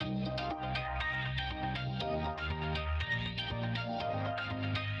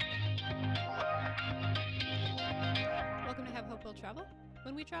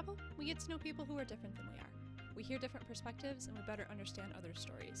When we travel, we get to know people who are different than we are. We hear different perspectives and we better understand others'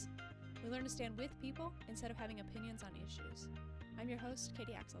 stories. We learn to stand with people instead of having opinions on issues. I'm your host,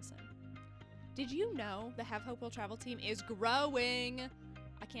 Katie Axelson. Did you know the Have Hope Will Travel team is growing?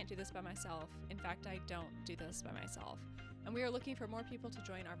 I can't do this by myself. In fact, I don't do this by myself. And we are looking for more people to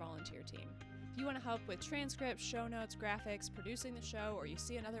join our volunteer team. If you want to help with transcripts, show notes, graphics, producing the show, or you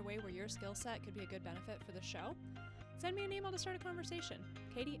see another way where your skill set could be a good benefit for the show, send me an email to start a conversation,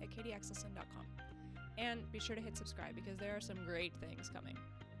 katie@katieaxelson.com. And be sure to hit subscribe because there are some great things coming.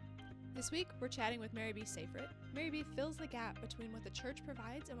 This week, we're chatting with MaryB Safrit. MaryB fills the gap between what the church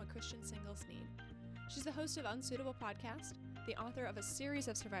provides and what Christian singles need. She's the host of Unsuitable Podcast, the author of a series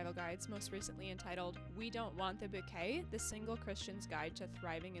of survival guides, most recently entitled We Don't Want the Bouquet, The Single Christian's Guide to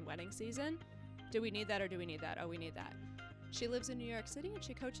Thriving in Wedding Season. Do we need that or do we need that? Oh, we need that. She lives in New York City and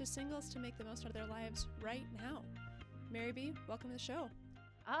she coaches singles to make the most out of their lives right now. MaryB, welcome to the show.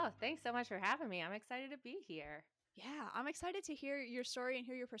 Oh, thanks so much for having me. I'm excited to be here. Yeah, I'm excited to hear your story and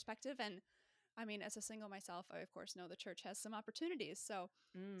hear your perspective. And I mean, as a single myself, I of course know the church has some opportunities. So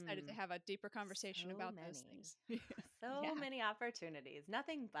excited to have a deeper conversation about those things. So many opportunities.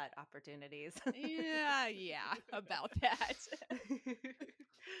 Nothing but opportunities. Yeah, about that.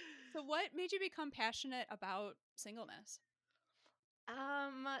 So what made you become passionate about singleness?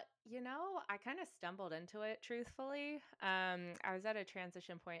 I kind of stumbled into it, truthfully. I was at a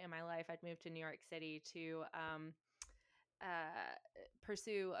transition point in my life. I'd moved to New York City to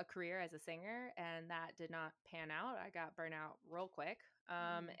pursue a career as a singer, and that did not pan out. I got burnt out real quick.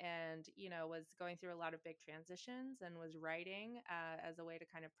 And was going through a lot of big transitions and was writing as a way to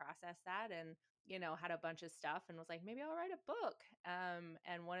kind of process that, and had a bunch of stuff and was like, maybe I'll write a book.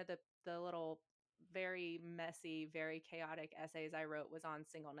 And one of the little very messy, very chaotic essays I wrote was on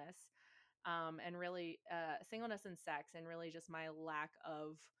singleness, and really singleness and sex, and really just my lack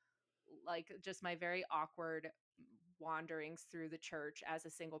of, like, just my very awkward wanderings through the church as a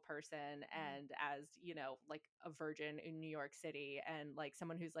single person, and as like a virgin in New York City, and like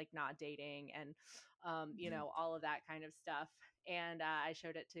someone who's like not dating, and all of that kind of stuff. And I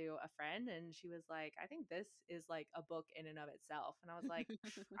showed it to a friend and she was like, I think this is like a book in and of itself. And I was like,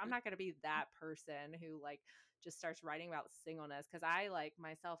 I'm not going to be that person who like just starts writing about singleness, because I like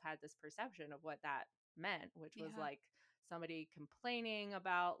myself had this perception of what that meant, which was like somebody complaining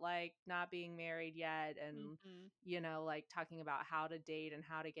about like not being married yet, and like talking about how to date and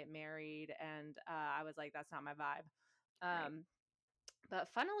how to get married. And I was like, that's not my vibe. But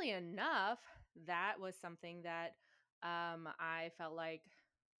funnily enough, that was something that I felt like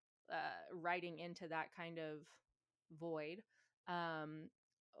writing into that kind of void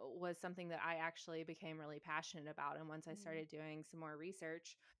was something that I actually became really passionate about. And once I started doing some more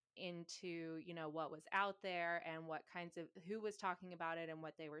research into, what was out there and what kinds of, who was talking about it and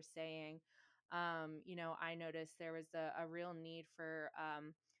what they were saying, I noticed there was a real need for,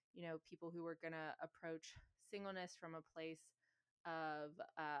 people who were going to approach singleness from a place of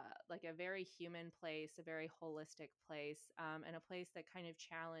like a very human place, a very holistic place, and a place that kind of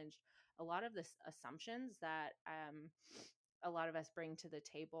challenged a lot of the assumptions that a lot of us bring to the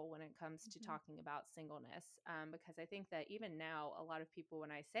table when it comes to talking about singleness. Because I think that even now, a lot of people, when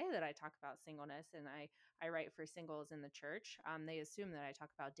I say that I talk about singleness and I write for singles in the church, they assume that I talk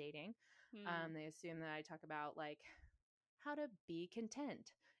about dating. They assume that I talk about like how to be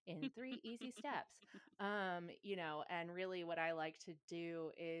content in 3 easy steps. And really what I like to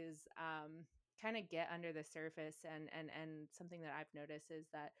do is kind of get under the surface, and something that I've noticed is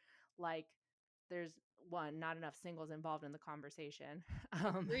that, like, there's not enough singles involved in the conversation.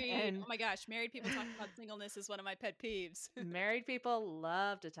 Agreed. And Oh my gosh, married people talking about singleness is one of my pet peeves. married people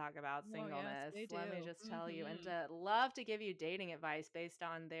love to talk about Oh yes, singleness. they do. Let me just tell you, and love to give you dating advice based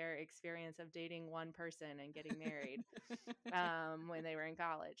on their experience of dating one person and getting married when they were in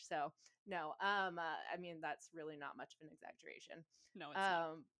college. So no, I mean, that's really not much of an exaggeration. No, it's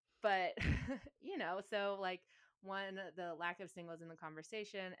not. But so like, one, the lack of singles in the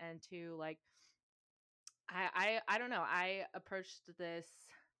conversation, and two, like, I don't know. I approached this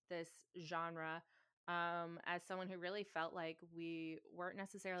genre as someone who really felt like we weren't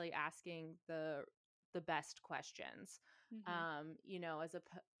necessarily asking the best questions.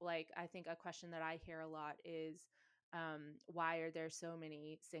 Like, I think a question that I hear a lot is, why are there so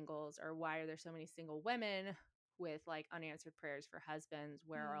many singles, or why are there so many single women with like unanswered prayers for husbands?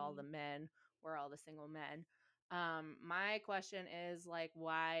 Where are all the men? Where are all the single men? My question is like,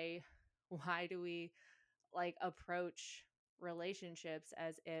 why do we like approach relationships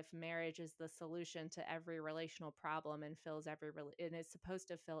as if marriage is the solution to every relational problem and and is supposed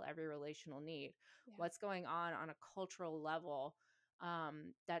to fill every relational need? What's going on a cultural level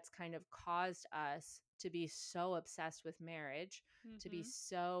that's kind of caused us to be so obsessed with marriage, to be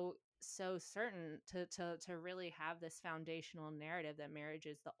so certain to really have this foundational narrative that marriage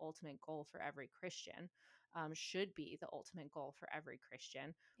is the ultimate goal for every Christian, should be the ultimate goal for every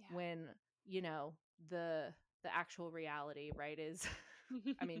Christian, Yeah. when you know the the actual reality, right, is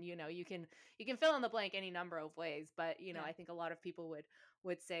I mean, you can fill in the blank any number of ways, but Yeah. I think a lot of people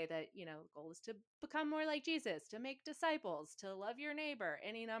would say that, the goal is to become more like Jesus, to make disciples, to love your neighbor,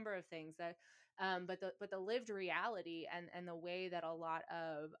 any number of things that but the lived reality and the way that a lot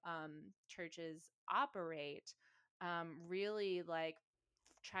of churches operate really like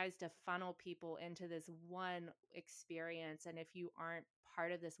tries to funnel people into this one experience, and if you aren't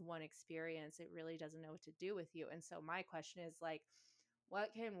part of this one experience, it really doesn't know what to do with you. And so my question is like,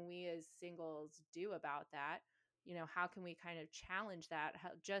 what can we as singles do about that? How can we kind of challenge that? How,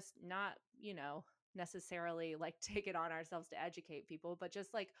 just not, necessarily like take it on ourselves to educate people, but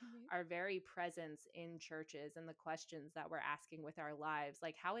just like Right. our very presence in churches and the questions that we're asking with our lives,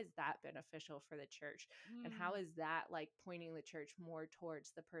 like how is that beneficial for the church? And how is that like pointing the church more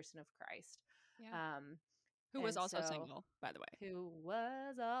towards the person of Christ? Yeah. Um, Who was and also so, single, by the way. who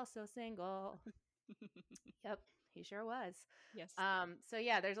was also single. Yep, he sure was. Yes. So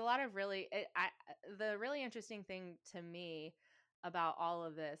yeah, there's a lot of the really interesting thing to me about all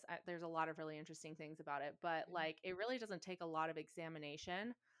of this. There's a lot of really interesting things about it, but like it really doesn't take a lot of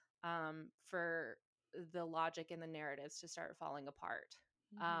examination for the logic and the narratives to start falling apart.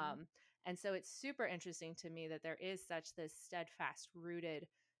 And so it's super interesting to me that there is such this steadfast rooted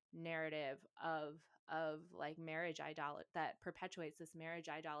narrative of like marriage idolatry that perpetuates this marriage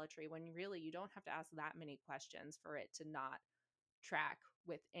idolatry, when really you don't have to ask that many questions for it to not track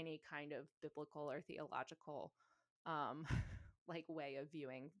with any kind of biblical or theological um like way of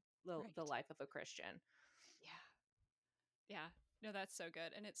viewing the Right. life of a Christian. Yeah. Yeah. No, that's so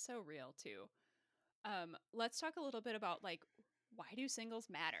good. And it's so real too. Let's talk a little bit about like, why do singles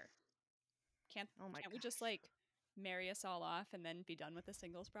matter? Can't Oh my can't we just gosh. like marry us all off and then be done with the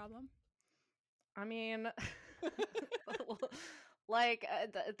singles problem? I mean, like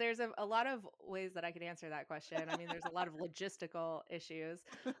there's a lot of ways that I could answer that question. I mean, there's a lot of logistical issues,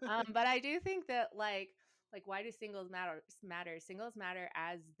 but I do think that like why do singles matter? Singles matter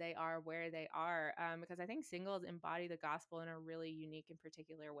as they are where they are, because I think singles embody the gospel in a really unique and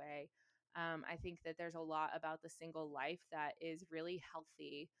particular way. I think that there's a lot about the single life that is really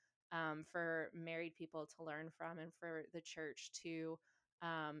healthy for married people to learn from, and for the church to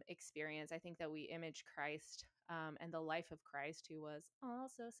experience. I think that we image Christ and the life of Christ, who was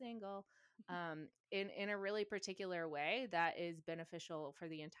also single, in a really particular way that is beneficial for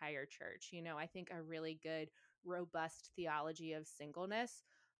the entire church. I think a really good, robust theology of singleness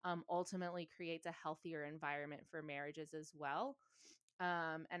ultimately creates a healthier environment for marriages as well.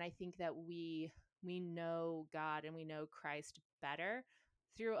 And I think that we know God and we know Christ better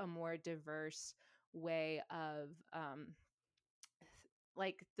through a more diverse way of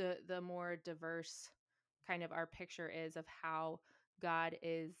like the more diverse kind of our picture is of how God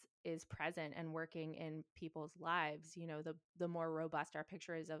is present and working in people's lives. The more robust our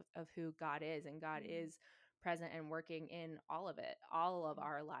picture is of who God is, and God is present and working in all of it, all of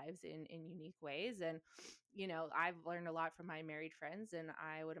our lives in unique ways. And I've learned a lot from my married friends, and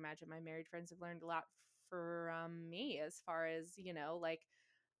I would imagine my married friends have learned a lot from me, as far as like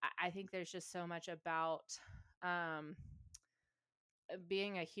I think there's just so much about um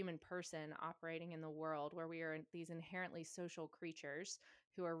being a human person operating in the world, where we are these inherently social creatures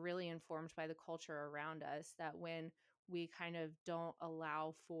who are really informed by the culture around us, that when we kind of don't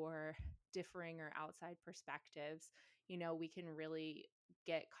allow for differing or outside perspectives, we can really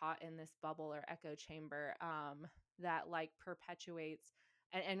get caught in this bubble or echo chamber that like perpetuates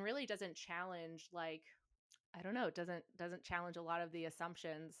and really doesn't challenge, like, I don't know, doesn't challenge a lot of the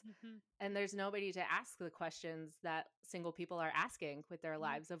assumptions, Mm-hmm. and there's nobody to ask the questions that single people are asking with their Yeah.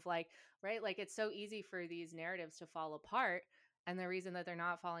 lives, of like, right, like it's so easy for these narratives to fall apart, and the reason that they're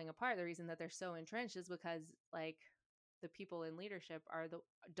not falling apart, the reason that they're so entrenched, is because like the people in leadership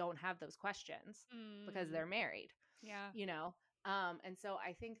don't have those questions because Mm. they're married, Yeah. you know and so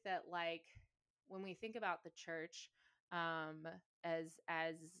I think that like when we think about the church um as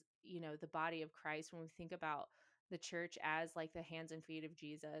the body of Christ, when we think about the church as like the hands and feet of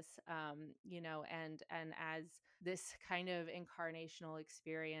Jesus, and as this kind of incarnational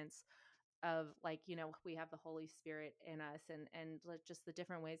experience of like, we have the Holy Spirit in us, and like just the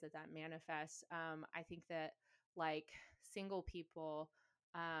different ways that that manifests. I think that like single people,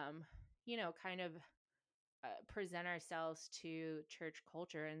 kind of present ourselves to church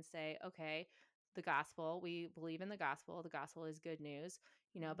culture and say, okay, the gospel. We believe in the gospel. The gospel is good news,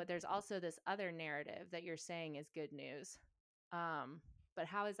 but Mhm. there's also this other narrative that you're saying is good news. But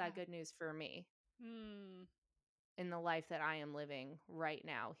how is that Yeah. good news for me Mm. in the life that I am living right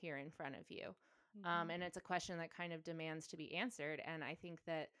now here in front of you? Mhm. And it's a question that kind of demands to be answered. And I think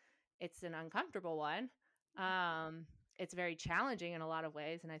that it's an uncomfortable one. Yeah. Um, it's very challenging in a lot of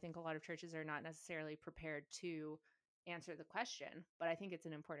ways. And I think a lot of churches are not necessarily prepared to answer the question, but I think it's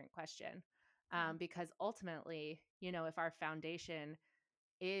an important question. Yeah. Because ultimately, if our foundation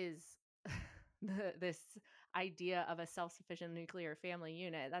is this idea of a self-sufficient nuclear family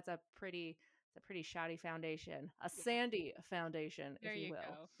unit, it's a pretty shoddy foundation, a Yeah. sandy foundation, There if you you will,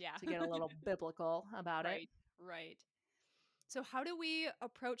 go. Yeah. to get a little biblical about it. Right. Right. So how do we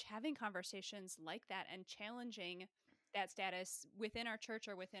approach having conversations like that and challenging that status within our church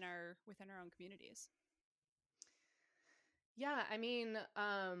or within our own communities? Yeah, I mean,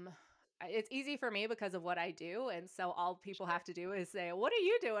 it's easy for me because of what I do, and so all people Sure. have to do is say, "What do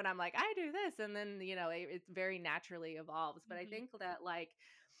you do?" And I'm like, "I do this," and then it very naturally evolves. But I Mhm. think that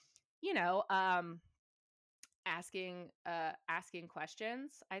you know, um, asking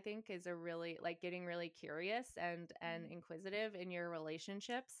questions, I think, is a really getting really curious and Mhm. inquisitive in your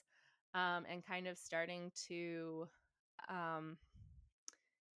relationships, and kind of starting to um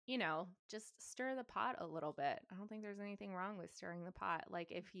just stir the pot a little bit. I don't think there's anything wrong with stirring the pot.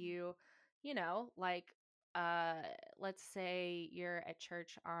 Like if Mhm. you, you know, like uh let's say you're at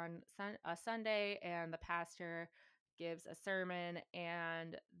church on a Sunday and the pastor gives a sermon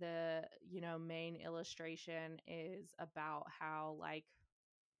and the, main illustration is about how I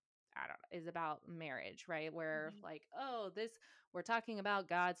don't know, is about marriage, right? Where Mhm. we're talking about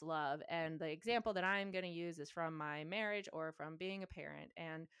God's love. And the example that I'm going to use is from my marriage or from being a parent.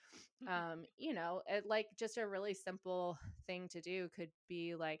 And, just a really simple thing to do could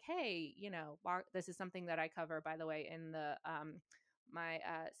be like, hey, this is something that I cover, by the way, in my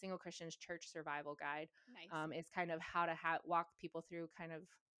single Christians church survival guide, Nice. is kind of how to walk people through kind of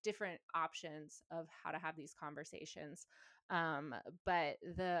different options of how to have these conversations. um but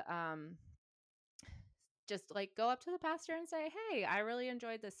the just go up to the pastor and say, hey, I really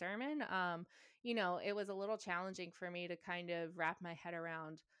enjoyed the sermon. It was a little challenging for me to kind of wrap my head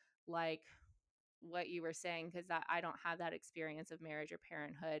around like what you were saying, because I don't have that experience of marriage or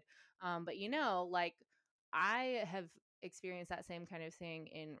parenthood. But I have experienced that same kind of thing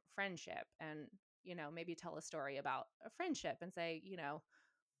in friendship, and maybe tell a story about a friendship and say,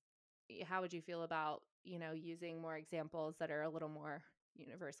 how would you feel about using more examples that are a little more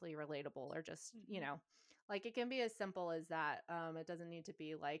universally relatable, or just Mhm. it can be as simple as that. It doesn't need to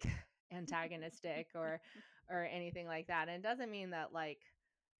be antagonistic or anything like that. And it doesn't mean that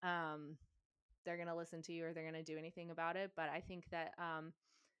um they're going to listen to you or they're going to do anything about it. But I think that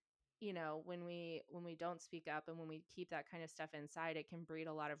when we don't speak up and when we keep that kind of stuff inside, it can breed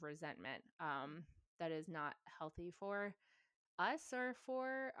a lot of resentment, that is not healthy for us or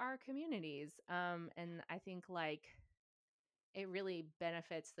for our communities. And I think it really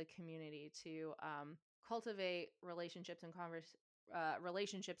benefits the community to cultivate relationships and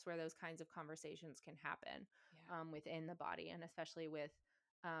relationships where those kinds of conversations can happen, Yeah. within the body, and especially with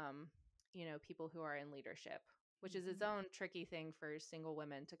um, people who are in leadership, which is its Mhm. own tricky thing for single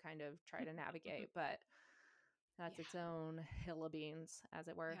women to kind of try to navigate. But that's Yeah. its own hill of beans, as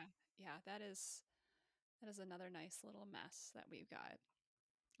it were. Yeah. Yeah. That is another nice little mess that we've got.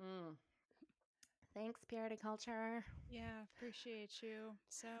 Mm. Thanks, purity culture. Yeah, appreciate you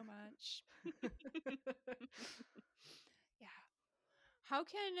so much. Yeah. How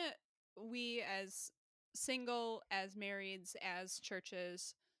can we as as marrieds, as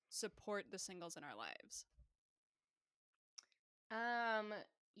churches support the singles in our lives? Um,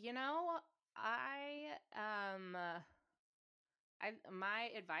 you know, I my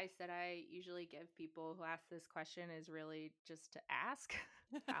advice that I usually give people who ask this question is really just to ask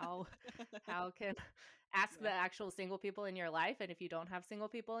how how can ask the Yeah. actual single people in your life. And if you don't have single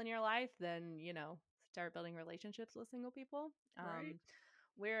people in your life, then start building relationships with single people. Right?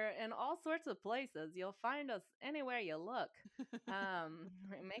 We're in all sorts of places. You'll find us anywhere you look.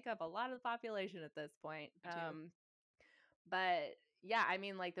 We make up a lot of the population at this point. We do. But yeah, I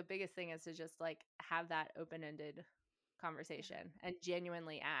mean, the biggest thing is to just have that open-ended Yeah. conversation and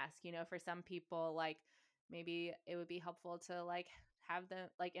genuinely ask. For some people, maybe it would be helpful to have them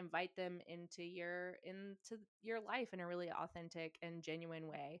invite them into your life in a really authentic and genuine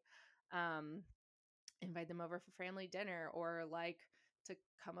way. Um Invite them over for family dinner, or to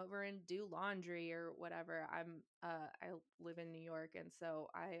come over and do laundry or whatever. I live in New York, and so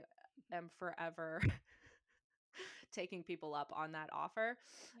I am forever taking people up on that offer.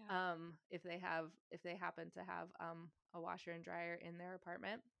 Yeah. If they happen to have a washer and dryer in their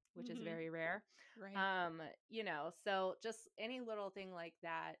apartment, which is Mm-hmm. very rare. Right. So just any little thing like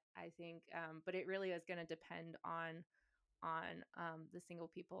that, I think, but it really is going to depend on the single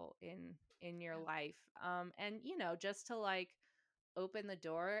people in your Yeah. life. And just to like open the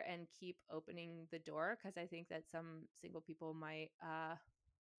door and keep opening the door, because I think that some single people might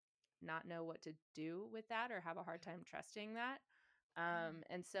not know what to do with that or have a hard time trusting that. Yeah.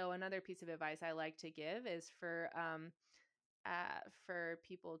 And so another piece of advice I like to give is for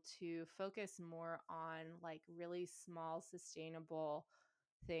people to focus more on like really small, sustainable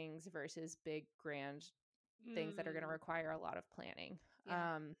things versus big, grand things that are going to Mm. require a lot of planning.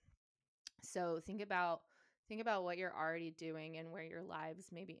 Yeah. Um, so think about what you're already doing and where your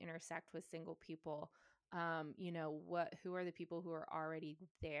lives maybe intersect with single people. Who are the people who are already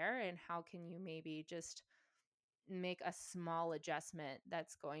there, and how can you maybe just make a small adjustment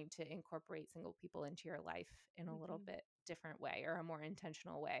that's going to incorporate single people into your life in a little Mm-hmm. bit different way or a more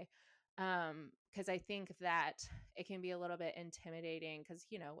intentional way. Because I think that it can be a little bit intimidating because,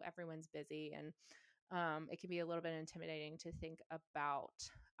 everyone's busy, and it can be a little bit intimidating to think about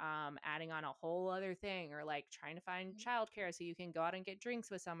adding on a whole other thing, or like trying to find childcare so you can go out and get drinks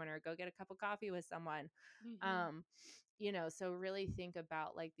with someone or go get a cup of coffee with someone. Mm-hmm. Um, so really think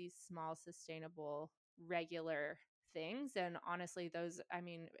about like these small, sustainable, regular things. And honestly, those, I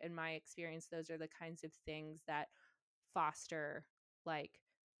mean, in my experience, those are the kinds of things that foster like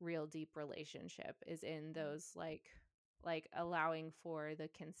real deep relationship, is in Yeah. those like allowing for the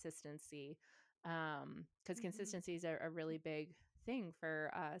consistency, because Mm-hmm. consistency is a really big thing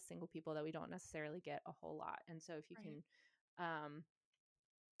for single people that we don't necessarily get a whole lot. And so if you Right. can um,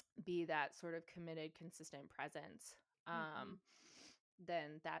 be that sort of committed, consistent presence, Mm-hmm.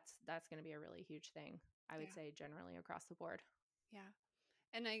 then that's going to be a really huge thing, I would Yeah. say, generally across the board. Yeah.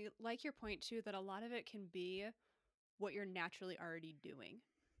 And I like your point too that a lot of it can be what you're naturally already doing.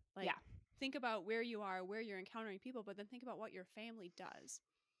 Yeah. Like, think about where you are, where you're encountering people, but then think about what your family does.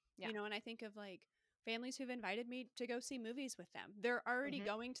 Yeah. And I think of like families who've invited me to go see movies with them. They're already Hmm.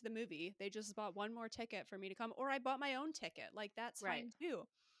 going to the movie. They just bought one more ticket for me to come, or I bought my own ticket. Like, that's Right. fine too.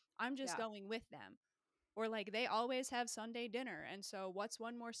 I'm just Yeah. going with them. Or like they always have Sunday dinner. And so what's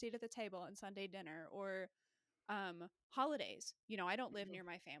one more seat at the table on Sunday dinner? Or holidays. I don't live Hmm. near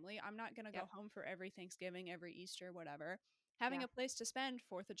my family. I'm not going to go Yep. home for every Thanksgiving, every Easter, whatever. Having Yeah. a place to spend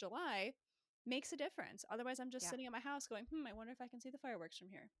 4th of July makes a difference. Otherwise, I'm just Yeah. sitting at my house going, I wonder if I can see the fireworks from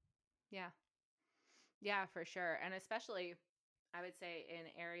here. Yeah. Yeah, for sure. And especially, I would say, in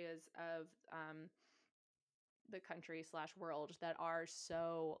areas of the country slash world that are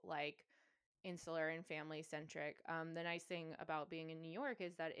so like insular and family centric. The nice thing about being in New York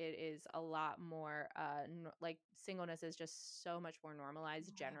is that it is a lot more like singleness is just so much more normalized,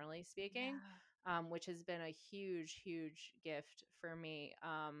 Yeah. generally speaking, Yeah. which has been a huge, huge gift for me,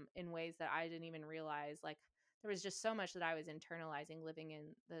 in ways that I didn't even realize. Like there was just so much that I was internalizing living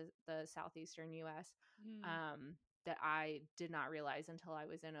in the southeastern U.S. Mm. Um, that I did not realize until I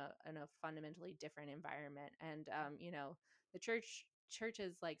was in a fundamentally different environment. And the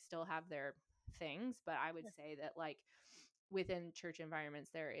churches like still have their things, but I would Sure. say that like within church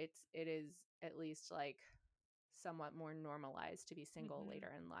environments it is at least like somewhat more normalized to be single Mm-hmm.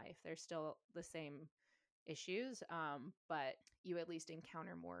 later in life. There's still the same issues, but you at least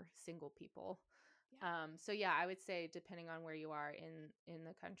encounter more single people. Yeah. So yeah, I would say depending on where you are in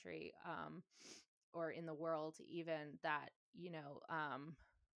the country, or in the world, even, that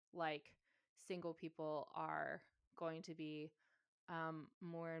like single people are going to be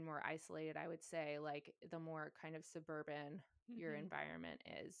more and more isolated, I would say. Like the more kind of suburban your Mm-hmm. environment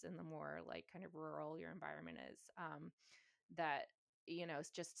is, and the more like kind of rural your environment is, that it's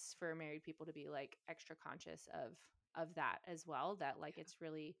just for married people to be like extra conscious of that as well, that like Yeah. it's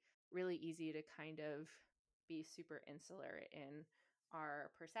really really easy to kind of be super insular in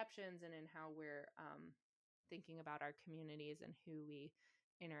our perceptions and in how we're thinking about our communities and who we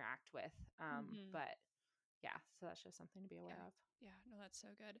interact with. Mm-hmm. But yeah, so that's just something to be Yeah. aware of. Yeah. No, that's so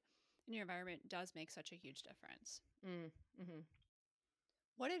good. And your environment does make such a huge difference. Mm, hmm.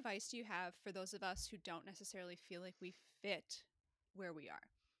 What advice do you have for those of us who don't necessarily feel like we fit where we are?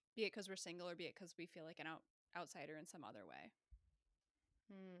 Be it because we're single or be it because we feel like an outsider in some other way.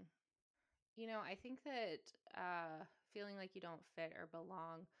 Mm. I think that feeling like you don't fit or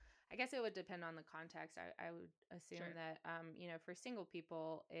belong, I guess it would depend on the context. I would assume Sure. that, for single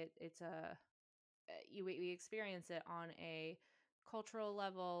people, it's we experience it on a cultural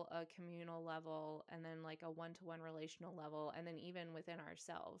level, a communal level, and then like a one-to-one relational level, and then even within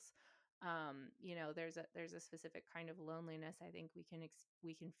ourselves. There's a specific kind of loneliness I think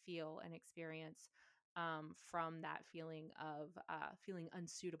we can feel and experience from that feeling of feeling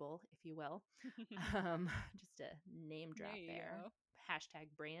unsuitable, if you will. um, just a name There drop you there. go. Hashtag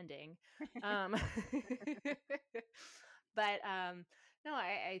branding. Um, but no,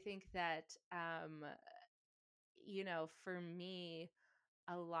 I think that for me,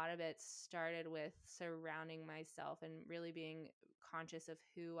 a lot of it started with surrounding myself and really being conscious of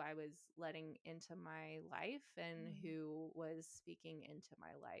who I was letting into my life and Mm. who was speaking into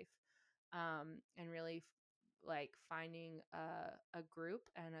my life. And really like finding a group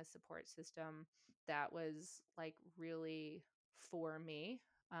and a support system that was like really for me,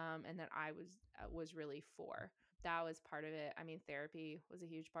 and that I was really for. That was part of it. I mean, therapy was a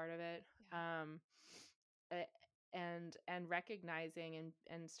huge part of it. Yeah. Um, eh, and recognizing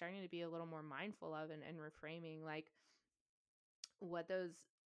and starting to be a little more mindful of and reframing like what those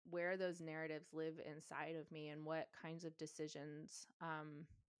where those narratives live inside of me and what kinds of decisions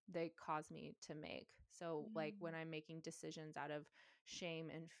they cause me to make. So like when Mm. I'm making decisions out of shame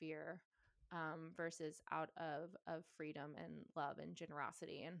and fear, versus out of freedom and love and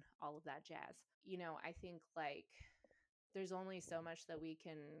generosity and all of that jazz. I think like there's only so much that we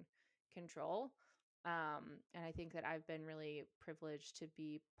can control. And I think that I've been really privileged to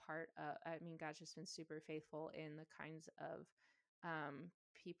be part of, I mean, God's just been super faithful in the kinds of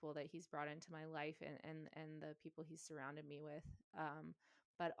people that he's brought into my life and the people he's surrounded me with.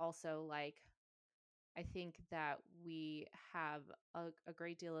 But also like, I think that we have a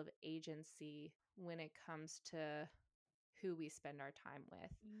great deal of agency when it comes to who we spend our time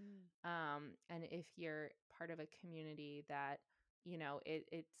with. Mm. And if you're part of a community that,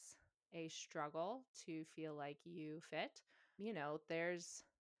 it's a struggle to feel like you fit,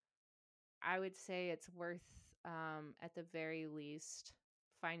 I would say it's worth, at the very least,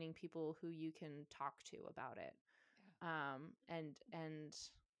 finding people who you can talk to about it, and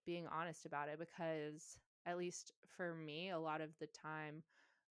being honest about it, because at least for me, a lot of the time,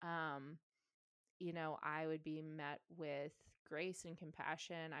 um, I would be met with grace and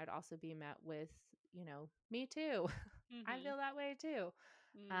compassion. I'd also be met with, me too. I Mm-hmm. feel that way too.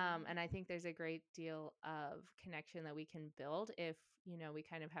 Mm. And I think there's a great deal of connection that we can build if, we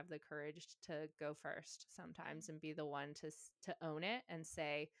kind of have the courage to go first Yeah. sometimes and be the one to own it and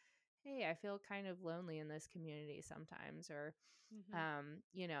say, hey, I feel kind of lonely in this community sometimes. Or,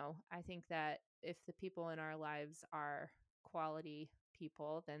 Mm-hmm. I think that if the people in our lives are quality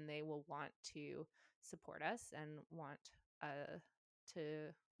people, then they will want to support us and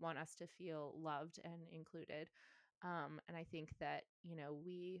to want us to feel loved and included. And I think that,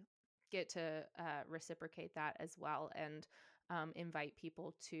 we get to reciprocate that as well, and invite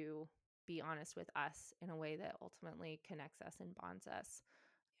people to be honest with us in a way that ultimately connects us and bonds us.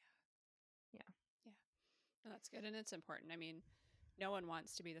 Yeah. Yeah. No, that's good. And it's important. I mean, no one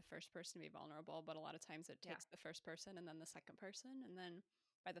wants to be the first person to be vulnerable, but a lot of times it Yeah. takes the first person and then the second person. And then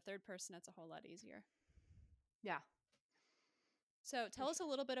by the third person, it's a whole lot easier. Yeah. So For tell us a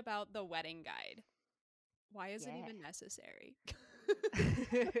little bit about the wedding guide. Why is it sure. even necessary?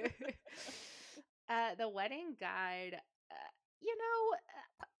 Yeah. The wedding guide, you know,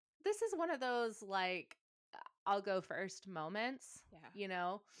 this is one of those like I'll go first moments, Yeah. you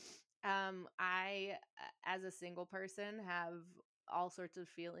know. I as a single person have all sorts of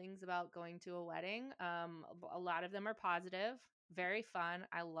feelings about going to a wedding. A lot of them are positive, very fun.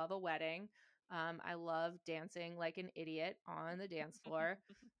 I love a wedding. I love dancing like an idiot on the dance floor.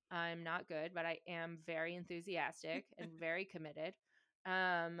 I'm not good, but I am very enthusiastic and very committed.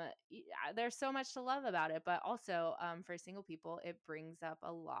 There's so much to love about it, but also for single people, it brings up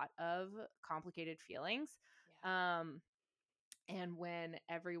a lot of complicated feelings. Yeah. Um, and when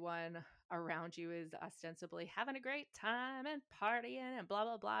everyone around you is ostensibly having a great time and partying and blah,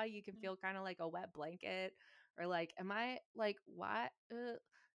 blah, blah, you can Mm. feel kind of like a wet blanket, or like, am I like, what?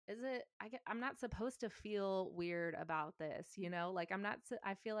 Is it, I'm not supposed to feel weird about this, like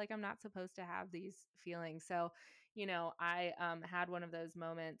I feel like I'm not supposed to have these feelings. So, I had one of those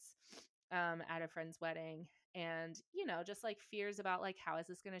moments at a friend's wedding, and, just like fears about like, how is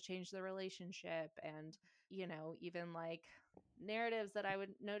this going to change the relationship? And, even like narratives that I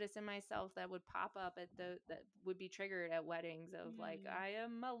would notice in myself that would pop up that would be triggered at weddings of like, Mm. I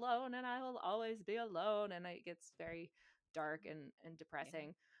am alone and I will always be alone. And it gets very dark and Yeah.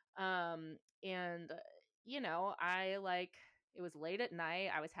 depressing. And I like, it was late at night.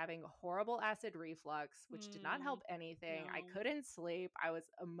 I was having horrible acid reflux, which did not Mm. help anything. I No. couldn't sleep. I was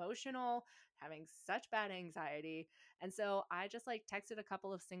emotional, having such bad anxiety. And so I just like texted a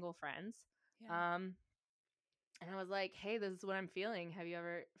couple of single friends. Yeah. Um, And I was like, hey, this is what I'm feeling. Have you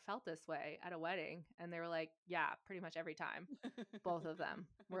ever felt this way at a wedding? And they were like, yeah, pretty much every time. Both of them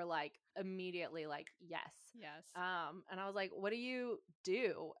were like immediately like, yes. Yes. And I was like, what do you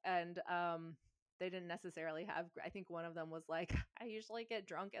do? And they didn't necessarily have, I think one of them was like, I usually get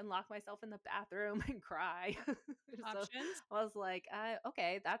drunk and lock myself in the bathroom and cry. So Options. I was like,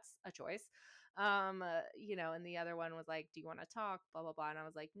 okay, that's a choice. And the other one was like, do you want to talk? Blah, blah, blah. And I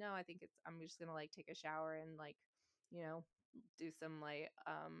was like, no, I think I'm just going to like take a shower and like, do some like,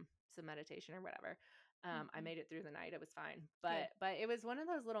 some meditation or whatever. I made it through the night. It was fine. But it was one of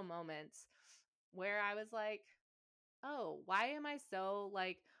those little moments where I was like, oh, why am I so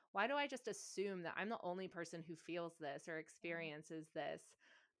like, why do I just assume that I'm the only person who feels this or experiences this?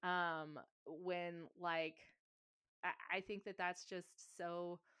 When like, I think that that's just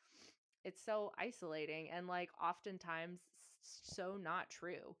so, it's so isolating and like oftentimes so not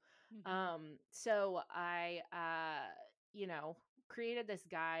true. So I, created this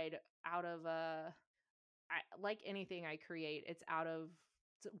guide out of like anything I create, it's out of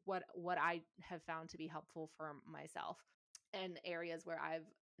what I have found to be helpful for myself and areas where I've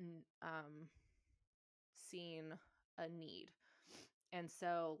um, seen a need. And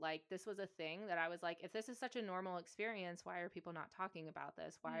so, like, this was a thing that I was like, if this is such a normal experience, why are people not talking about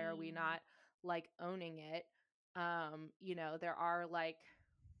this? Why are we not like owning it? There are like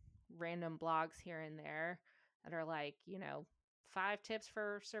random blogs here and there that are like, 5 tips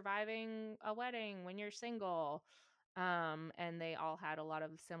for surviving a wedding when you're single. And they all had a lot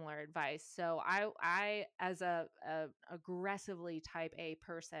of similar advice. So I as a aggressively type A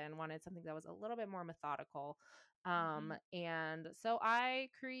person wanted something that was a little bit more methodical. And so I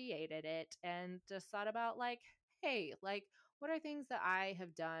created it and just thought about like, hey, like what are things that I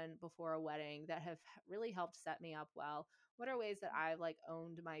have done before a wedding that have really helped set me up well? What are ways that I've like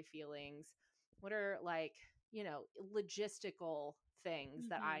owned my feelings? What are like, logistical things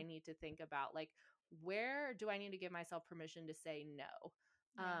that I need to think about? Like, where do I need to give myself permission to say no?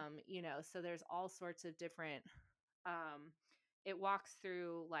 So there's all sorts of different, it walks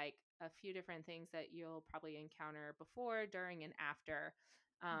through like a few different things that you'll probably encounter before, during, and after.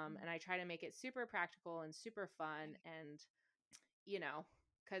 And I try to make it super practical and super fun. And,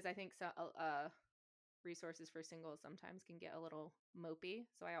 because I think so, resources for singles sometimes can get a little mopey.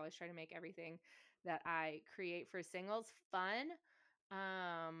 So I always try to make everything that I create for singles fun,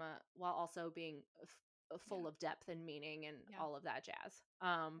 while also being full of depth and meaning and all of that jazz.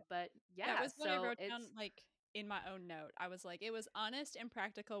 But yeah, that was what I so wrote it's down like in my own note. I was like, it was honest and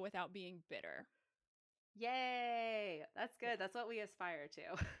practical without being bitter. yay. That's good. That's what we aspire to.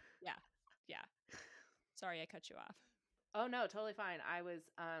 Yeah. Yeah. Sorry, I cut you off. Oh no, totally fine. I was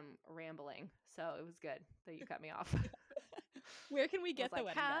rambling, so it was good that you cut me off. Where can we I was get the like,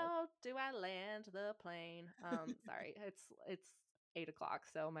 wedding guide? how do I land the plane? Sorry, it's 8 o'clock,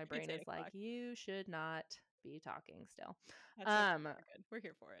 so my brain It's is 8 like, o'clock. you should not be talking still. That's okay. We're good. We're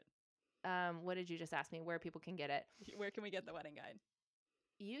here for it. What did you just ask me? Where people can get it? Where can we get the wedding guide?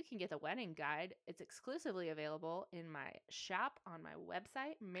 You can get the wedding guide. It's exclusively available in my shop on my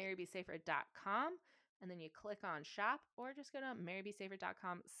website, MaryBSafrit.com. And then you click on shop or just go to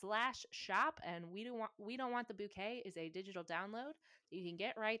MaryBSafrit.com/shop. And we don't want the bouquet is a digital download that you can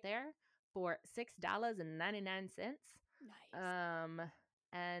get right there for $6.99. Nice.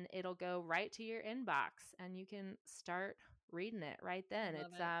 And it'll go right to your inbox and you can start reading it right then. I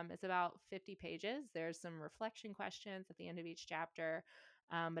love it. It's about 50 pages. There's some reflection questions at the end of each chapter.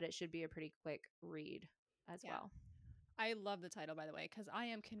 But it should be a pretty quick read as well. I love the title, by the way, because I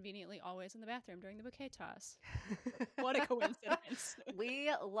am conveniently always in the bathroom during the bouquet toss. What a coincidence.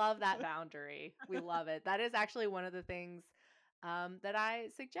 We love that boundary. We love it. That is actually one of the things that I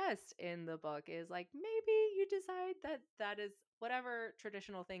suggest in the book is like, maybe you decide that is whatever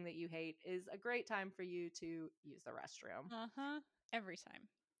traditional thing that you hate is a great time for you to use the restroom. Every time.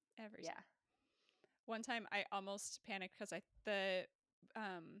 Every Yeah. time. One time I almost panicked because the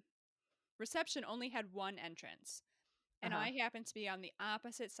reception only had one entrance. And I happened to be on the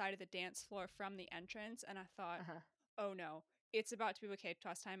opposite side of the dance floor from the entrance. And I thought, oh no, it's about to be bouquet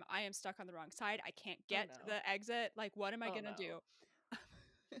toss time. I am stuck on the wrong side. I can't get to the exit. Like, what am I going to do?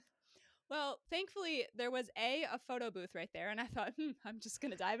 Well, thankfully, there was a photo booth right there. And I thought, I'm just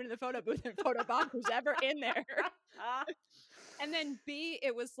going to dive into the photo booth and photobomb who's ever in there. And then B,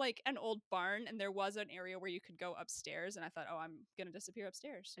 it was like an old barn and there was an area where you could go upstairs. And I thought, oh, I'm going to disappear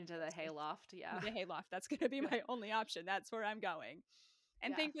upstairs. Into the hayloft. Yeah. The hayloft. That's going to be my only option. That's where I'm going.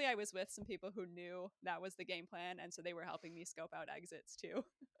 And thankfully I was with some people who knew that was the game plan. And so they were helping me scope out exits too.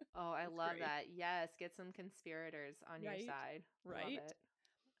 Oh, I love that. Yes. Get some conspirators on your side. Right. Love it.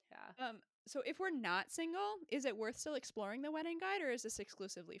 Yeah. So if we're not single, is it worth still exploring the wedding guide, or is this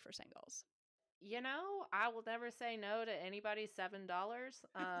exclusively for singles? I will never say no to anybody's $7.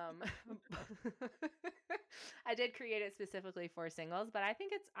 I did create it specifically for singles, but I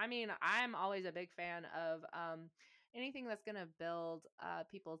think I'm always a big fan of anything that's going to build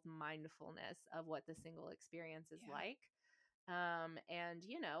people's mindfulness of what the single experience is Yeah. like. And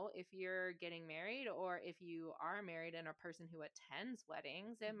if you're getting married, or if you are married and a person who attends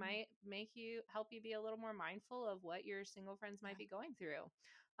weddings, it might help you be a little more mindful of what your single friends might be going through.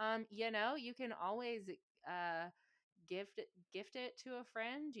 You can always uh, gift it to a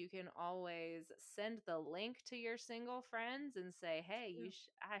friend. You can always send the link to your single friends and say, "Hey, True.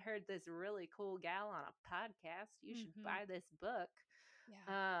 I heard this really cool gal on a podcast. You should buy this book."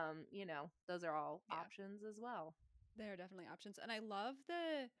 Yeah. Those are all Yeah. options as well. There are definitely options. And I love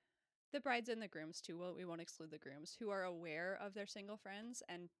the brides and the grooms too. Well, we won't exclude the grooms who are aware of their single friends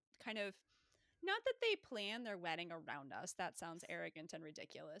and kind of not that they plan their wedding around us. That sounds arrogant and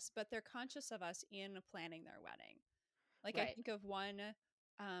ridiculous, but they're conscious of us in planning their wedding. Like I Right. think of one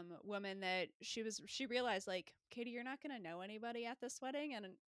woman that she realized, like, Katie, you're not going to know anybody at this wedding,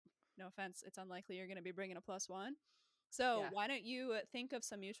 and no offense, it's unlikely you're going to be bringing a plus one. So Yeah. why don't you think of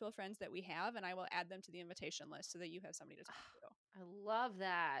some mutual friends that we have, and I will add them to the invitation list so that you have somebody to talk to. I love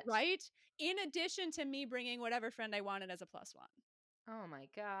that. Right? In addition to me bringing whatever friend I wanted as a plus one. Oh my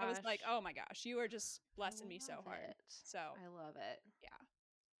I was like, gosh. oh my gosh, you are just I blessing me so love hard. it. So I love it. yeah.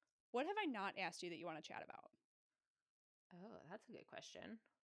 What have I not asked you that you want to chat about? Oh, that's a good question.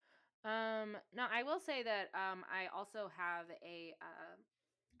 No, I will say that I also have I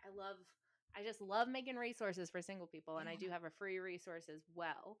love I just love making resources for single people, and I do Yeah. have a free resource as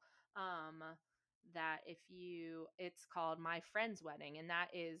well. Um that it's called My Friend's Wedding, and that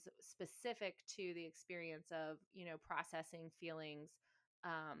is specific to the experience of, processing feelings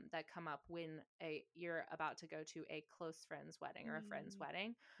that come up when you're about to go to a close friend's wedding or a friend's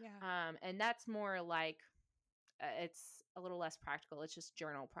wedding. Yeah. And that's more like it's a little less practical. It's just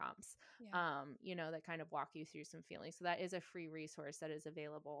journal prompts, Yeah. that kind of walk you through some feelings. So that is a free resource that is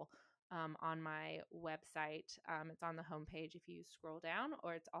available on my website. It's on the homepage if you scroll down,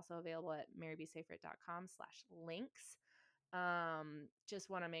 or it's also available at marybsafrit.com/links. Just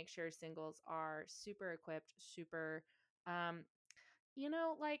want to make sure singles are super equipped, super, um,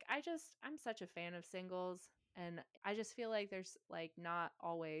 I'm such a fan of singles, and I just feel like there's like not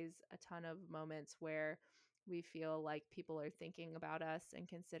always a ton of moments where we feel like people are thinking about us and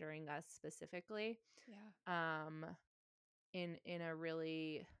considering us specifically, Yeah. um, in a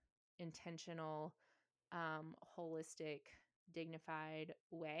really intentional, holistic, dignified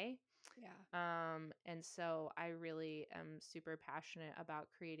way. Yeah. And so I really am super passionate about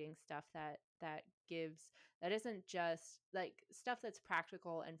creating stuff that isn't just like stuff that's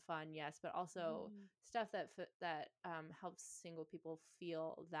practical and fun, yes, but also stuff that helps single people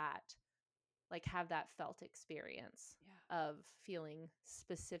feel that, like, have that felt experience Yeah. of feeling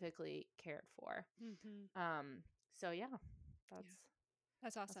specifically cared for. Mm-hmm. So yeah, Yeah. that's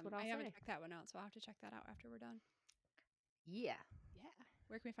That's that's awesome. what I I'll haven't say. checked that one out, so I'll have to check that out after we're done. Yeah. Yeah.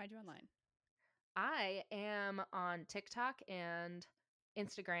 Where can we find you online? I am on TikTok and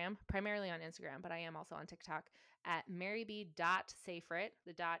Instagram, primarily on Instagram, but I am also on TikTok at MaryB.Safrit.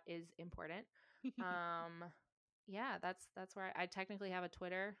 The dot is important. Um, yeah, that's where I technically have a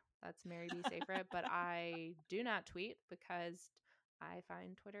Twitter. That's MaryB Safrit, but I do not tweet because I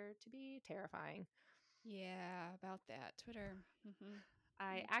find Twitter to be terrifying. Yeah, about that. Twitter.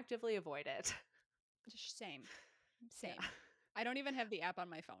 I actively avoid it. Just same. Yeah. Same. I don't even have the app on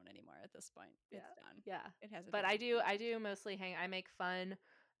my phone anymore at this point. Yeah. It's done. Yeah. It hasn't But been. I do mostly I make fun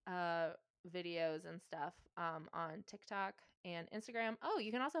videos and stuff on TikTok and Instagram. Oh,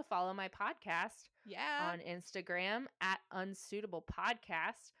 you can also follow my podcast Yeah. on Instagram at Unsuitable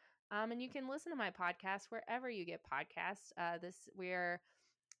Podcast. And you can listen to my podcast wherever you get podcasts. We're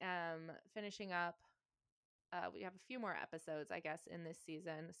finishing up. We have a few more episodes, I guess, in this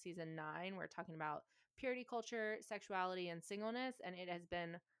season 9. We're talking about purity culture, sexuality, and singleness, and it has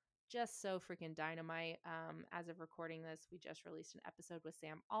been just so freaking dynamite. As of recording this, we just released an episode with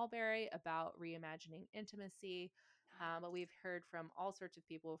Sam Alberry about reimagining intimacy. But we've heard from all sorts of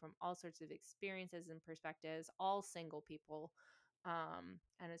people from all sorts of experiences and perspectives, all single people.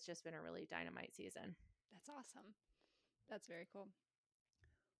 And it's just been a really dynamite season. That's awesome. That's very cool.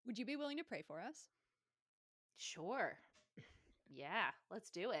 Would you be willing to pray for us? Sure. Yeah,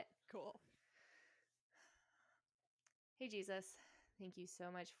 let's do it. Cool. Hey, Jesus, thank you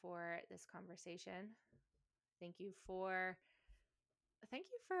so much for this conversation. Thank you for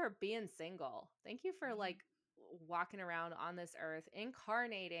being single. Thank you for like walking around on this earth,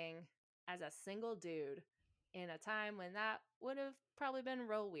 incarnating as a single dude in a time when that would have probably been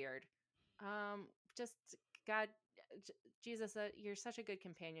real weird. Just God, Jesus, you're such a good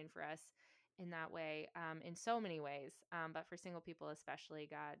companion for us in that way, in so many ways. But for single people, especially,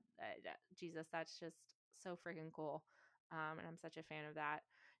 God, Jesus, that's just so freaking cool. And I'm such a fan of that.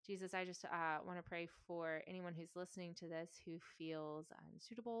 Jesus, I just want to pray for anyone who's listening to this who feels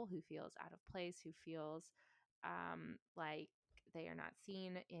unsuitable, who feels out of place, who feels like they are not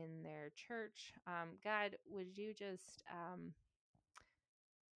seen in their church. God, would you just,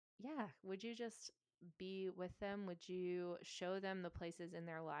 would you just be with them? Would you show them the places in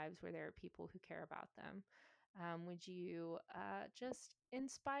their lives where there are people who care about them? Would you just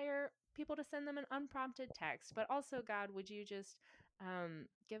inspire people to send them an unprompted text? But also, God, would you just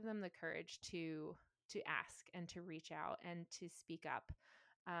give them the courage to ask and to reach out and to speak up,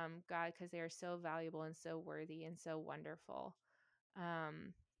 God, because they are so valuable and so worthy and so wonderful,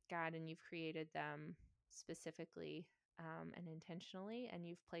 God, and you've created them specifically and intentionally, and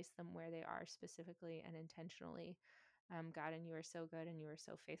you've placed them where they are specifically and intentionally, God, and you are so good and you are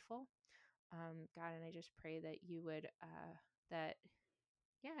so faithful. God, and I just pray that you would that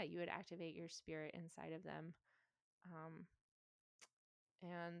you would activate your spirit inside of them, um,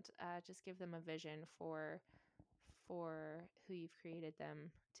 and just give them a vision for who you've created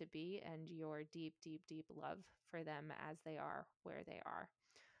them to be, and your deep, deep, deep love for them as they are where they are.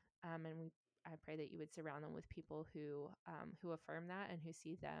 I pray that you would surround them with people who affirm that and who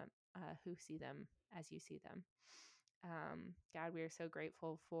see them as you see them. God, we are so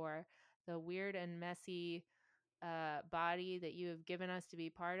grateful for the weird and messy body that you have given us to be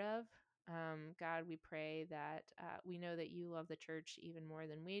part of. God, we pray that we know that you love the church even more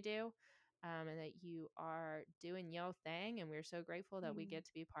than we do, and that you are doing your thing, and we're so grateful that we Mm. get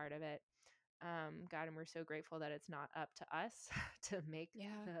to be part of it. God, and we're so grateful that it's not up to us to make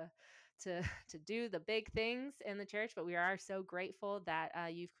Yeah. the to do the big things in the church, but we are so grateful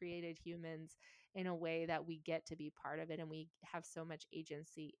that you've created humans in a way that we get to be part of it, and we have so much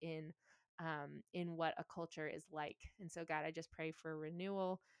agency in what a culture is like. And so, God, I just pray for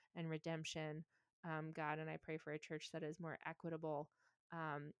renewal and redemption, God, and I pray for a church that is more equitable,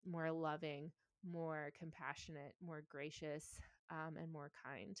 more loving, more compassionate, more gracious, and more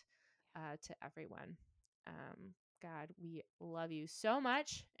kind to everyone. God, we love you so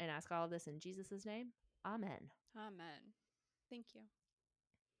much and ask all of this in Jesus' name. Amen. Amen. Thank you.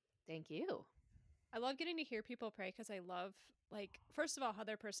 Thank you. I love getting to hear people pray because I love, like, first of all, how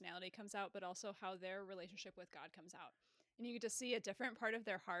their personality comes out, but also how their relationship with God comes out. And you get to see a different part of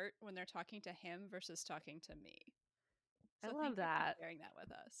their heart when they're talking to Him versus talking to me. I So love thank you for that. sharing that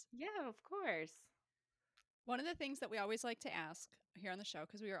with us. Yeah, of course. One of the things that we always like to ask here on the show,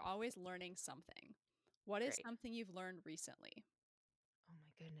 because we are always learning something, what is Great. something you've learned recently? Oh my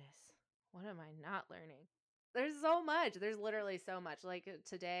goodness. What am I not learning? There's so much. There's literally so much. Like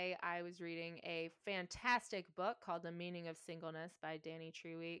today, I was reading a fantastic book called The Meaning of Singleness by Danny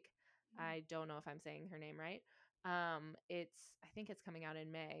Treweek. I don't know if I'm saying her name right. I think it's coming out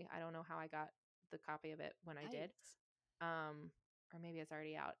in May. I don't know how I got the copy of it when I did. Nice. Or maybe it's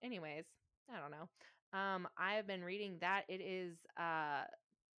already out. Anyways, I don't know. I have been reading that. It is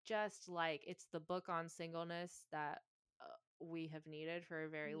just like it's the book on singleness that we have needed for a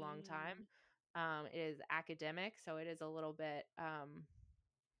very long time. Mm, It is academic, so it is a little bit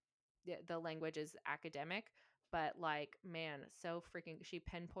the language is academic, but like man, so freaking she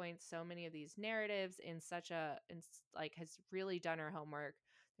pinpoints so many of these narratives in such a like has really done her homework.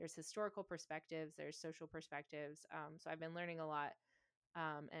 There's historical perspectives, there's social perspectives. So I've been learning a lot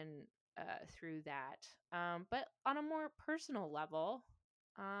and through that. But on a more personal level,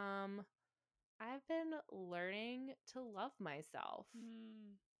 I've been learning to love myself.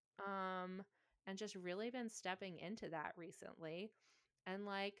 mm, Um, and just really been stepping into that recently and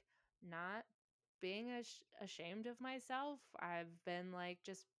like not being ashamed of myself. I've been like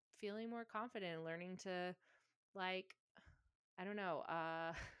just feeling more confident, learning to like, I don't know,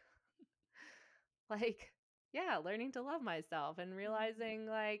 like, yeah, learning to love myself and mm. realizing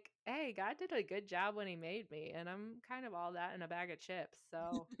like, hey, God did a good job when he made me, and I'm kind of all that in a bag of chips.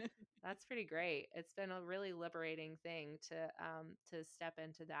 So that's pretty great. It's been a really liberating thing to step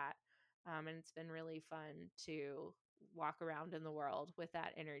into that. And it's been really fun to walk around in the world with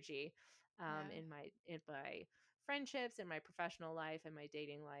that energy Yeah. in my friendships, in my professional life, in my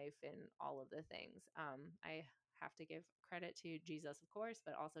dating life, and all of the things. I have to give credit to Jesus, of course,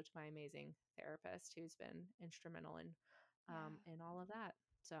 but also to my amazing therapist who's been instrumental Yeah. in all of that.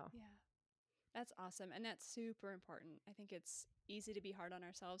 So Yeah. That's awesome. And that's super important. I think it's easy to be hard on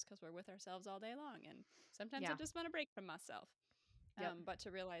ourselves because we're with ourselves all day long. And sometimes I Yeah. just want to break from myself. Yep. But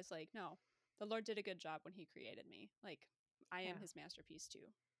to realize, like, no, the Lord did a good job when he created me. Like, I am Yeah. his masterpiece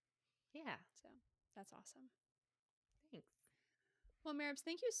too. Yeah. So that's awesome. Thanks. Well, MaryB,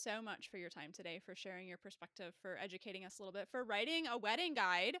 thank you so much for your time today, for sharing your perspective, for educating us a little bit, for writing a wedding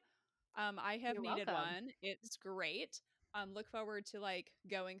guide. I have You're needed welcome. one. It's great. Look forward to like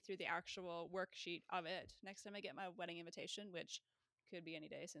going through the actual worksheet of it next time I get my wedding invitation, which could be any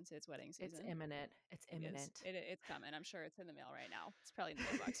day since it's wedding It's season. imminent. It's It is. imminent. It's coming. I'm sure it's in the mail right now. It's probably in the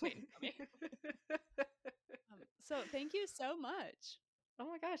mailbox waiting for me. So thank you so much. Oh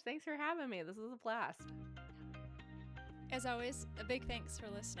my gosh, thanks for having me. This was a blast. As always, a big thanks for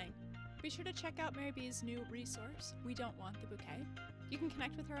listening. Be sure to check out MaryB's new resource, We Don't Want the Bouquet. You can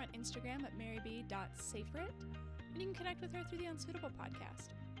connect with her on Instagram at MaryB.Safrit, and you can connect with her through the Unsuitable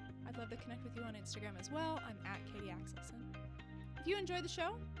podcast. I'd love to connect with you on Instagram as well. I'm at Katie Axelson. If you enjoyed the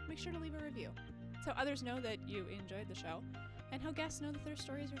show, make sure to leave a review so others know that you enjoyed the show and how guests know that their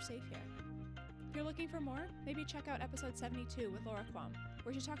stories are safe here. If you're looking for more, maybe check out episode 72 with Laura Quam,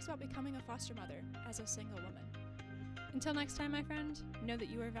 where she talks about becoming a foster mother as a single woman. Until next time, my friend, know that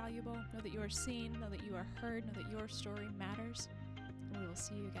you are valuable, know that you are seen, know that you are heard, know that your story matters, and we will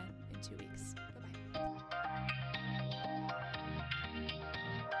see you again in 2 weeks. Bye-bye.